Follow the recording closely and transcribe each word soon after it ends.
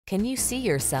Can you see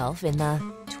yourself in the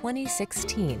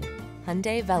 2016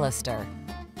 Hyundai Veloster?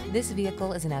 This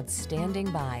vehicle is an outstanding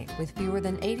buy with fewer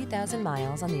than 80,000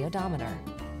 miles on the odometer.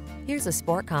 Here's a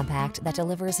sport compact that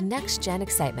delivers next-gen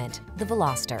excitement, the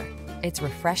Veloster. Its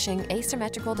refreshing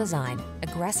asymmetrical design,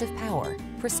 aggressive power,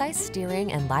 precise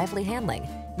steering, and lively handling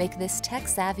make this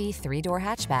tech-savvy three-door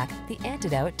hatchback the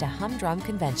antidote to humdrum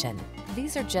convention.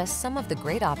 These are just some of the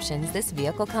great options this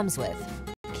vehicle comes with: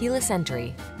 keyless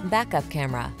entry, backup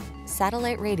camera,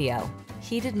 satellite radio,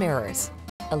 heated mirrors,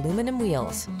 aluminum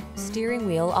wheels, steering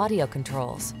wheel audio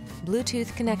controls,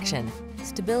 Bluetooth connection,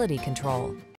 stability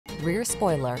control, rear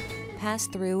spoiler,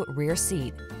 pass-through rear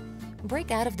seat.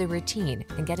 Break out of the routine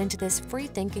and get into this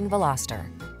free-thinking Veloster.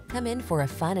 Come in for a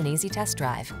fun and easy test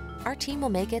drive. Our team will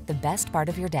make it the best part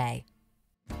of your day.